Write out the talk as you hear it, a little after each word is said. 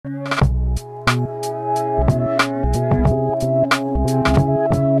Today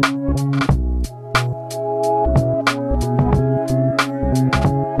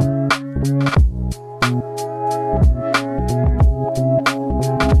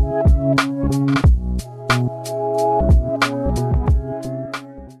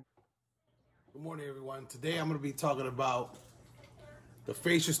I'm going to be talking about the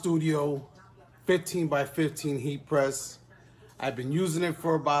Fancierstudio 15 by 15 heat press. I've been using it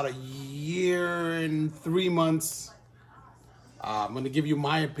for about a year and 3 months. I'm going to give you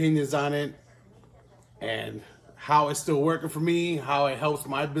my opinions on it and how it's still working for me, how it helps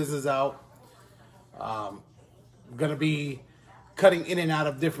my business out. I'm going to be cutting in and out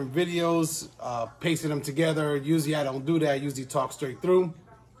of different videos, pasting them together. Usually I don't do that. I usually talk straight through.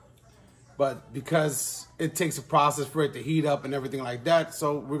 But because it takes a process for it to heat up and everything like that,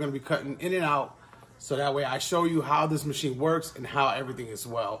 so we're going to be cutting in and out so that way I show you how this machine works and how everything is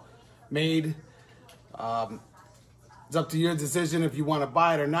well made. It's up to your decision if you want to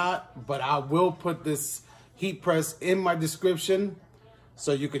buy it or not, but I will put this heat press in my description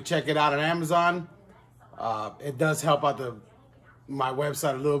so you can check it out on Amazon. It does help out my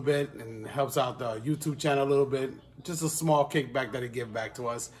website a little bit and helps out the YouTube channel a little bit. Just a small kickback that it gives back to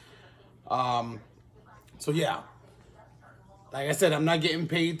us. So yeah, like I said, I'm not getting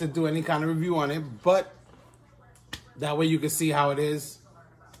paid to do any kind of review on it, but that way you can see how it is.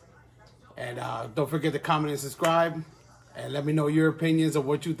 And don't forget to comment and subscribe and let me know your opinions of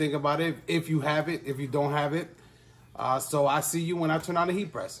what you think about it, if you have it, if you don't have it. So I see you when I turn on the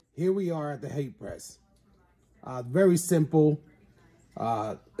heat press. Here we are at the heat press. Very simple.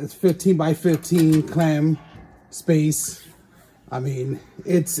 It's 15 by 15 clam space. I mean,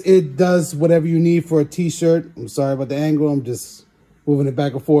 it does whatever you need for a t-shirt. I'm sorry about the angle. I'm just moving it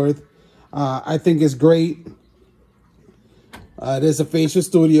back and forth. I think it's great. It is a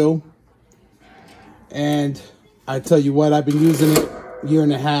Fancierstudio. And I tell you what, I've been using it a year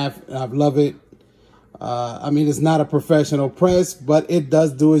and a half. And I love it. I mean, it's not a professional press, but it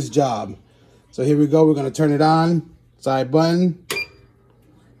does do its job. So here we go. We're going to turn it on. Side button.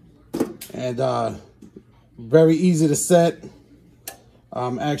 And very easy to set.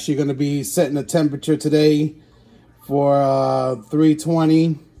 I'm actually going to be setting the temperature today for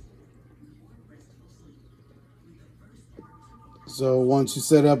 320. So once you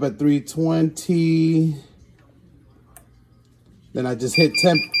set up at 320, then I just hit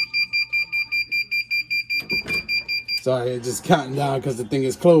temp. Sorry, it's just counting down because the thing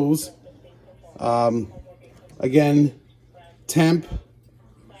is closed. Again, temp.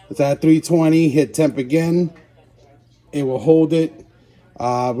 It's at 320. Hit temp again. It will hold it.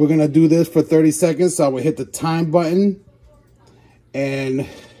 We're going to do this for 30 seconds. So I will hit the time button and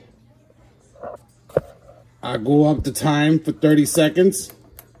I go up the time for 30 seconds.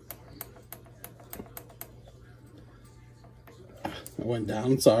 I went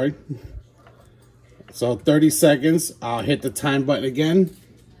down, sorry. So 30 seconds, I'll hit the time button again.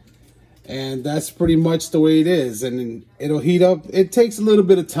 And that's pretty much the way it is. And it'll heat up. It takes a little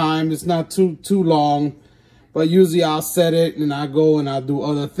bit of time. It's not too long. But usually I'll set it and I go and I'll do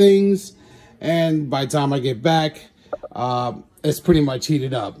other things. And by the time I get back, it's pretty much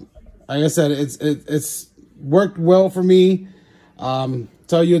heated up. Like I said, it's worked well for me.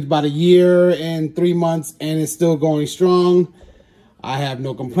 Tell you it's about a year and 3 months and it's still going strong. I have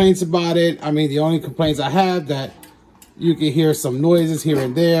no complaints about it. I mean, the only complaints I have that you can hear some noises here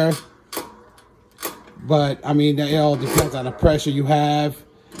and there. But I mean, it all depends on the pressure you have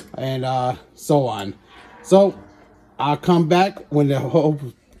and so on. So I'll come back when the whole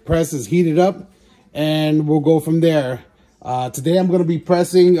press is heated up and we'll go from there. Today I'm going to be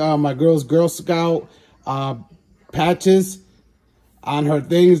pressing my girl's Girl Scout patches on her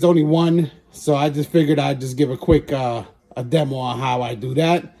thing. There's only one, so I just figured I'd just give a quick a demo on how I do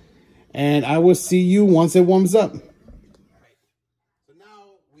that. And I will see you once it warms up. So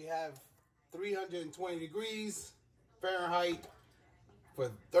now we have 320 degrees Fahrenheit for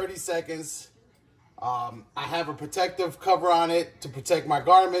 30 seconds. I have a protective cover on it to protect my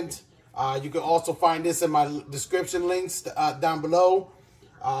garment. You can also find this in my description links down below.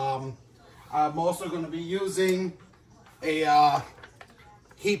 I'm also going to be using a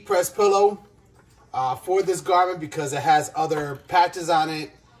heat press pillow for this garment because it has other patches on it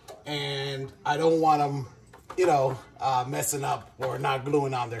and I don't want them, you know, messing up or not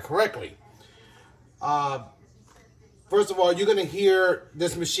gluing on there correctly. First of all, you're going to hear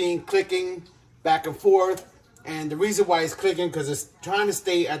this machine clicking back and forth, and the reason why it's clicking because it's trying to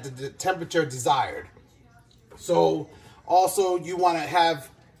stay at the temperature desired. So also you want to have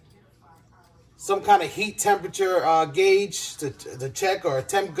some kind of heat temperature gauge to check, or a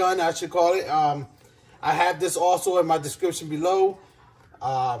temp gun, I should call it. I have this also in my description below.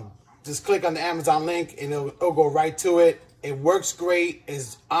 Just click on the Amazon link and it'll go right to it. It works great.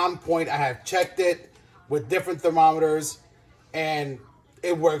 It's on point. I have checked it with different thermometers and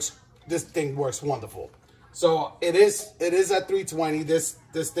it works. This thing works wonderful. So it is at 320. This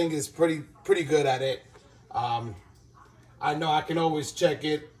thing is pretty good at it. I know I can always check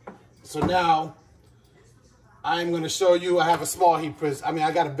it. So now I'm going to show you. I have a small heat press. I mean,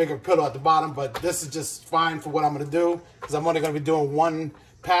 I got a bigger pillow at the bottom, but this is just fine for what I'm going to do, because I'm only going to be doing one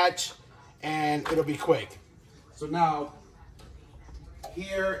patch and it'll be quick. So now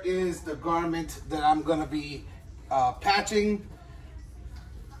here is the garment that I'm going to be patching.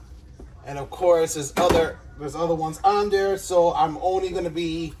 And of course, there's other ones on there. So I'm only going to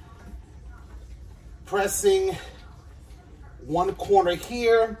be pressing one corner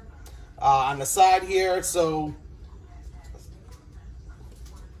here on the side here. So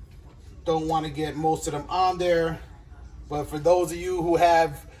don't want to get most of them on there. But for those of you who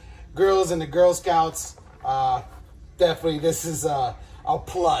have girls in the Girl Scouts, definitely this is a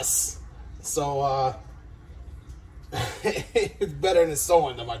plus. So it's better than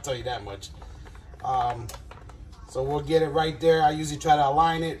sewing them, I tell you that much. So we'll get it right there. I usually try to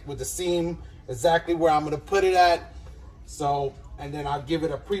align it with the seam exactly where I'm going to put it at. So, and then I'll give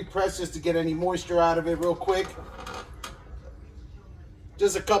it a pre-press just to get any moisture out of it real quick.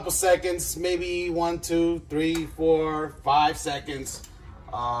 Just a couple seconds, maybe 1, 2, 3, 4, 5 seconds.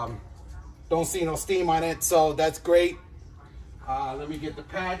 Don't see no steam on it, so that's great. Let me get the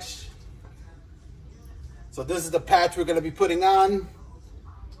patch. So this is the patch we're going to be putting on.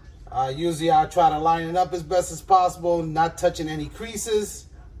 Usually I'll try to line it up as best as possible, not touching any creases.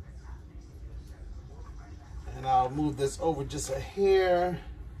 And I'll move this over just a hair.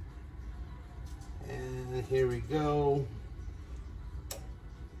 And here we go.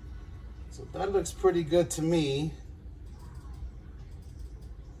 So that looks pretty good to me.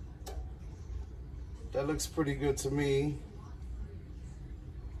 That looks pretty good to me.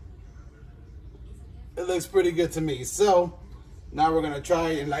 It looks pretty good to me. So now we're gonna try,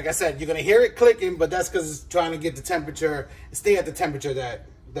 and like I said, you're gonna hear it clicking, but that's because it's trying to get the temperature, stay at the temperature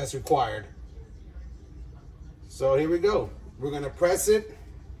that's required. So here we go. We're gonna press it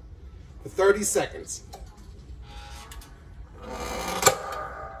for 30 seconds.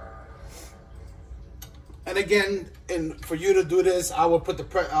 And again, for you to do this, I would put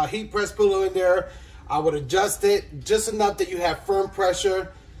the heat press pillow in there. I would adjust it just enough that you have firm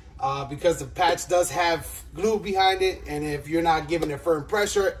pressure, because the patch does have glue behind it, and if you're not giving it firm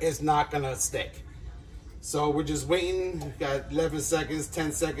pressure, it's not gonna stick. So we're just waiting. We've got 11 seconds,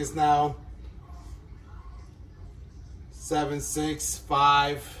 10 seconds now. 7, 6,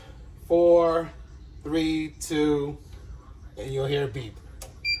 5, 4, 3, 2, and you'll hear a beep.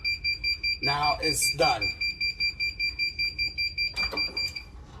 Now it's done.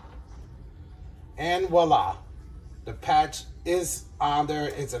 And voila, the patch is on there,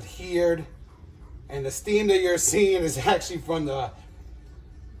 it's adhered, and the steam that you're seeing is actually from the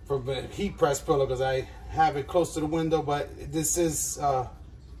heat press pillow, because I have it close to the window, but this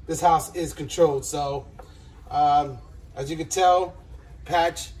house is controlled. So as you can tell,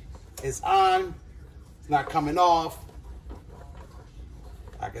 patch is on, it's not coming off.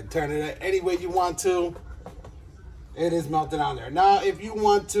 I can turn it any way you want to. It is melted on there. Now, if you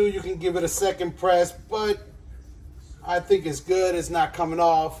want to, you can give it a second press, but I think it's good. It's not coming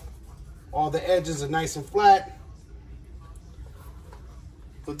off. All the edges are nice and flat.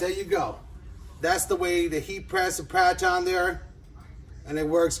 So there you go. That's the way the heat press a patch on there, and it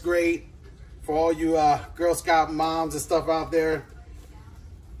works great for all you Girl Scout moms and stuff out there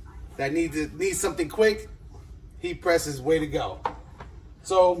that need something quick. Heat press is way to go.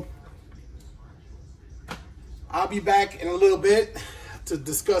 So I'll be back in a little bit to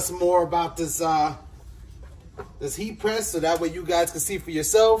discuss more about this this heat press, so that way you guys can see for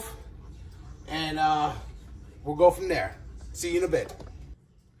yourself, and we'll go from there. See you in a bit.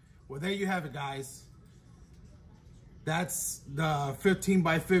 Well, there you have it, guys. That's the 15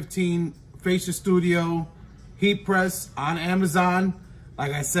 by 15 Fancierstudio heat press on Amazon.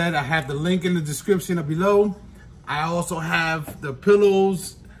 Like I said, I have the link in the description below. I also have the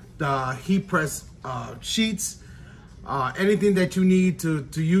pillows, the heat press sheets, anything that you need to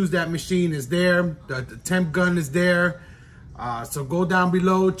use that machine is there. The temp gun is there. So go down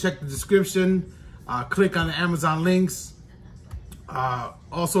below, check the description, click on the Amazon links.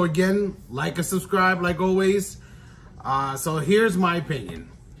 Also, again, like and subscribe like always. So here's my opinion.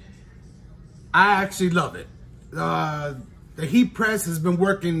 I actually love it. the heat press has been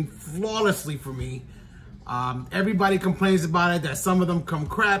working flawlessly for me. Everybody complains about it, that some of them come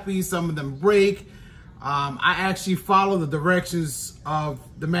crappy, some of them break. I actually follow the directions of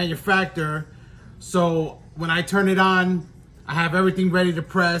the manufacturer. So when I turn it on, I have everything ready to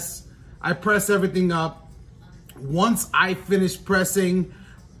press. I press everything up. Once I finish pressing,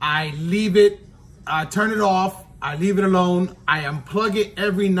 I leave it, I turn it off, I leave it alone. I unplug it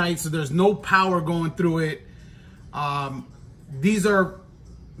every night so there's no power going through it. These are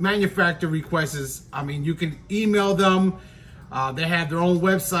manufacturer requests. I mean, you can email them. They have their own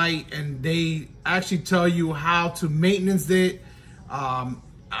website and they actually tell you how to maintenance it.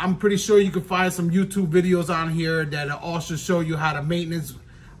 I'm pretty sure you can find some YouTube videos on here that also show you how to maintenance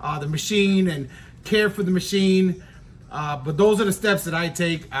the machine and care for the machine. But those are the steps that I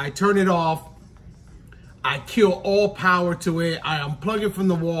take. I turn it off. I kill all power to it. I unplug it from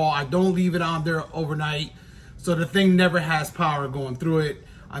the wall. I don't leave it on there overnight. So the thing never has power going through it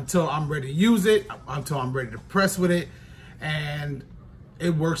until I'm ready to use it, until I'm ready to press with it. And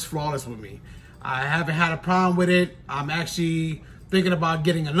it works flawless with me. I haven't had a problem with it. I'm actually thinking about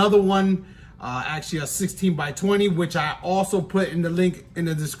getting another one, actually a 16x20, which I also put in the link in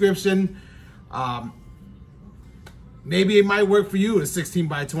the description. Maybe it might work for you, the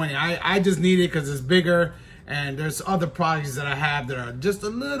 16x20. I just need it because it's bigger, and there's other products that I have that are just a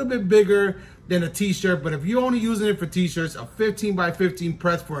little bit bigger than a t-shirt. But if you're only using it for t-shirts, a 15x15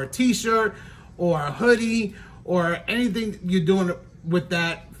 press for a t-shirt or a hoodie or anything you're doing with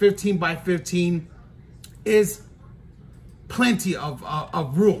that 15x15 is plenty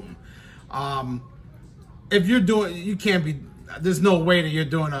of room. If you're doing, you can't be, there's no way that you're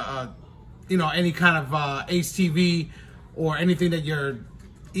doing you know, any kind of HTV or anything that you're,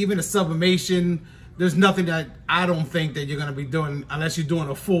 even a sublimation. There's nothing that I don't think that you're gonna be doing unless you're doing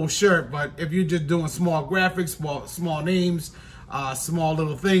a full shirt. But if you're just doing small graphics, small names, small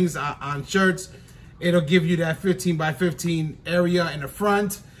little things on shirts, it'll give you that 15x15 area in the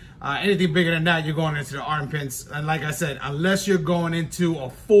front. Anything bigger than that, you're going into the armpits. And like I said, unless you're going into a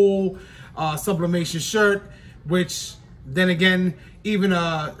full sublimation shirt, which then again, even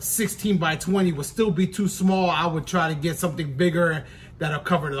a 16x20 would still be too small. I would try to get something bigger that'll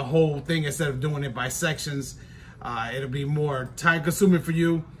cover the whole thing instead of doing it by sections. It'll be more time consuming for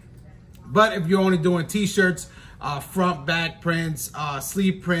you. But if you're only doing t-shirts, front, back prints,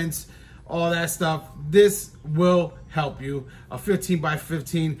 sleeve prints, all that stuff, this will help you. A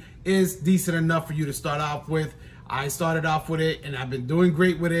 15x15 is decent enough for you to start off with. I started off with it and I've been doing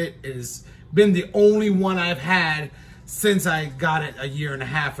great with it. It has been the only one I've had since I got it a year and a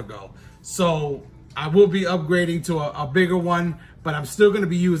half ago. So I will be upgrading to a bigger one, but I'm still gonna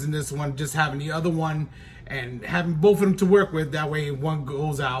be using this one, just having the other one and having both of them to work with. That way one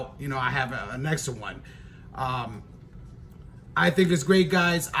goes out, you know, I have an extra one. I think it's great,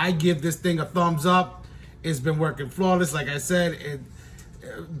 guys. I give this thing a thumbs up. It's been working flawless. Like I said,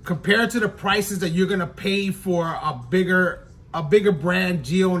 compared to the prices that you're gonna pay for a bigger brand,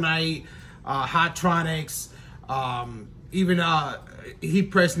 Geonite, Hottronics, even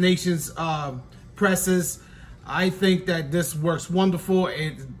Heat Press Nations presses, I think that this works wonderful.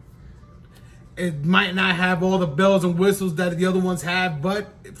 It might not have all the bells and whistles that the other ones have,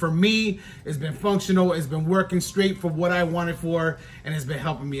 but for me, it's been functional. It's been working straight for what I wanted for, and it's been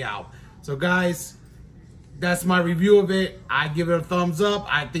helping me out. So guys, that's my review of it. I give it a thumbs up.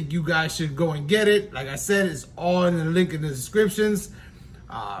 I think you guys should go and get it. Like I said, it's all in the link in the descriptions.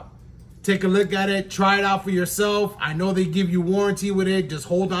 Take a look at it. Try it out for yourself. I know they give you warranty with it. Just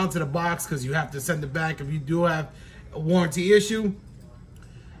hold on to the box because you have to send it back if you do have a warranty issue.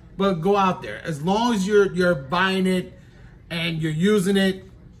 But go out there. As long as you're buying it and you're using it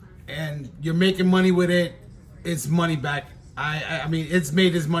and you're making money with it, it's money back. I mean, it's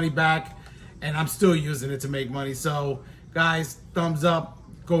made its money back, and I'm still using it to make money. So, guys, thumbs up.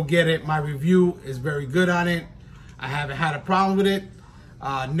 Go get it. My review is very good on it. I haven't had a problem with it.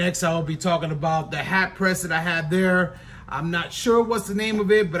 Next, I will be talking about the hat press that I had there. I'm not sure what's the name of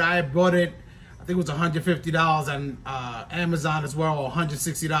it, but I bought it. I think it was $150 on Amazon as well, or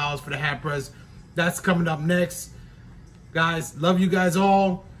 $160 for the hat press. That's coming up next. Guys, love you guys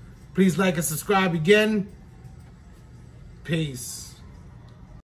all. Please like and subscribe again. Peace.